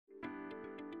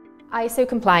ISO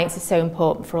compliance is so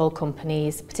important for all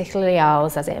companies, particularly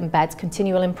ours, as it embeds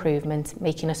continual improvement,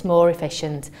 making us more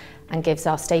efficient and gives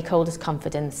our stakeholders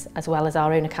confidence as well as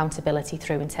our own accountability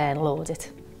through internal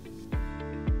audit.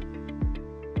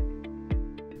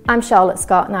 I'm Charlotte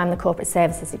Scott and I'm the Corporate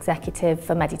Services Executive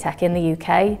for MEDITECH in the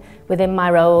UK. Within my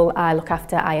role, I look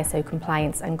after ISO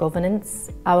compliance and governance.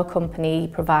 Our company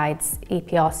provides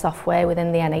EPR software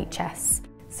within the NHS.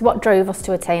 So what drove us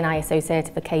to attain ISO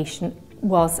certification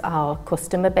was our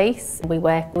customer base. We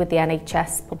work with the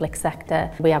NHS public sector.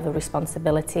 We have a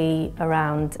responsibility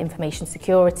around information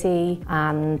security,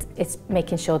 and it's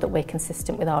making sure that we're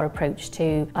consistent with our approach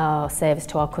to our service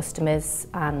to our customers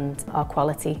and our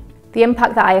quality. The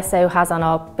impact that ISO has on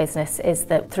our business is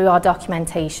that through our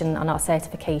documentation and our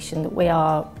certification, that we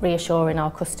are reassuring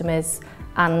our customers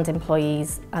and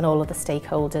employees and all of the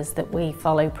stakeholders that we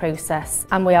follow process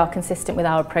and we are consistent with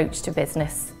our approach to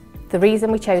business. The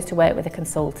reason we chose to work with a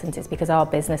consultant is because our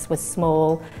business was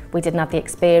small, we didn't have the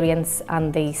experience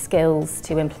and the skills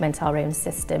to implement our own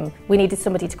system. We needed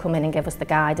somebody to come in and give us the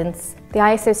guidance. The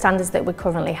ISO standards that we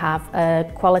currently have are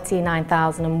Quality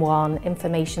 9001,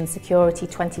 Information Security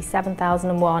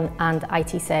 27001 and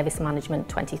IT Service Management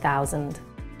 20000.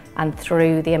 And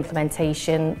through the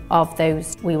implementation of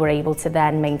those, we were able to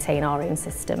then maintain our own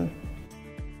system.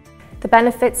 The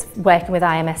benefits working with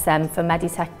IMSM for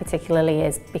MEDITECH particularly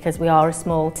is because we are a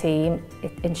small team,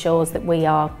 it ensures that we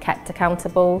are kept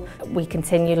accountable. We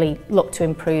continually look to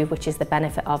improve, which is the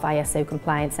benefit of ISO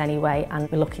compliance anyway, and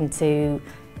we're looking to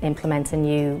implement a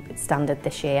new standard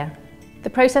this year.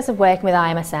 The process of working with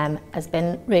IMSM has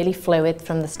been really fluid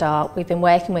from the start. We've been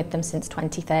working with them since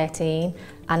 2013,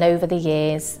 and over the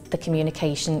years the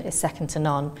communication is second to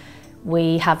none.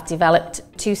 We have developed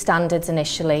 2 standards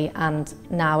initially and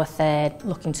now a third,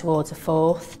 looking towards a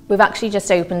 4th. We've actually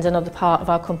just opened another part of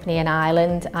our company in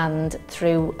Ireland, and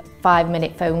through a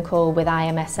 5-minute phone call with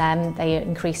IMSM, they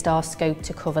increased our scope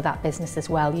to cover that business as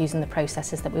well, using the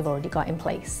processes that we've already got in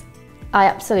place. I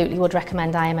absolutely would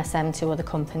recommend IMSM to other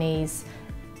companies.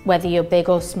 Whether you're big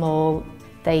or small,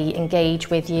 they engage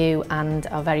with you and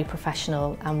are very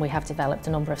professional, and we have developed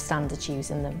a number of standards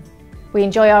using them. We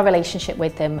enjoy our relationship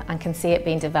with them and can see it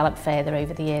being developed further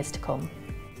over the years to come.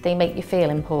 They make you feel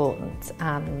important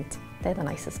and they're the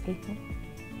nicest people.